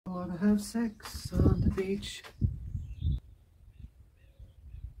Wanna have sex on the beach.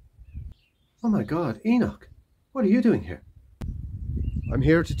 Oh my God, Enoch, what are you doing here? I'm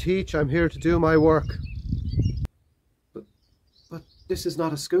here to teach, I'm here to do my work. But this is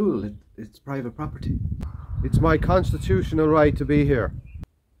not a school, it's private property. It's my constitutional right to be here.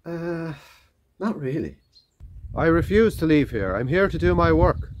 Not really. I refuse to leave here. I'm here to do my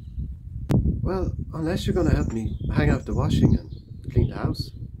work. Well, unless you're going to help me hang out the washing and clean the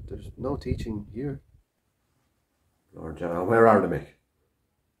house, there's no teaching here. Lord John, where are they, Mick?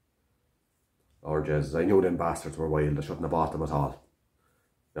 Lord Jesus, I knew them bastards were wild. I shouldn't have bought them at all.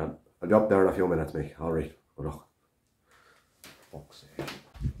 Now, I'll be up there in a few minutes, Mick. Alright, good luck. Fuck's sake.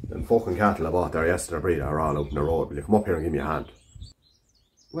 Them fucking cattle I bought there yesterday, breed, are all out in the road. Will you come up here and give me a hand?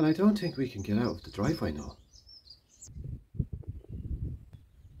 Well, I don't think we can get out of the driveway now.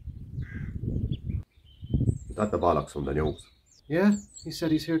 Is that the bollocks from the news? Yeah, he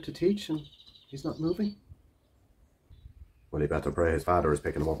said he's here to teach and he's not moving. Well, he better pray his father is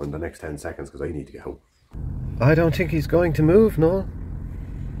picking him up in the next 10 seconds because I need to get out. I don't think he's going to move, no.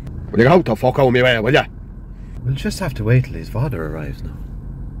 Will you get out the fuck out of me way, will ya? We'll just have to wait till his father arrives now.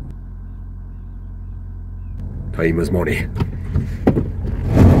 Time is money.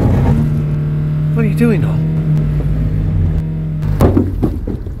 What are you doing now?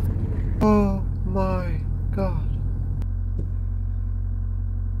 Oh my God.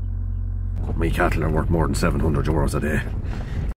 My cattle are worth more than €700 a day.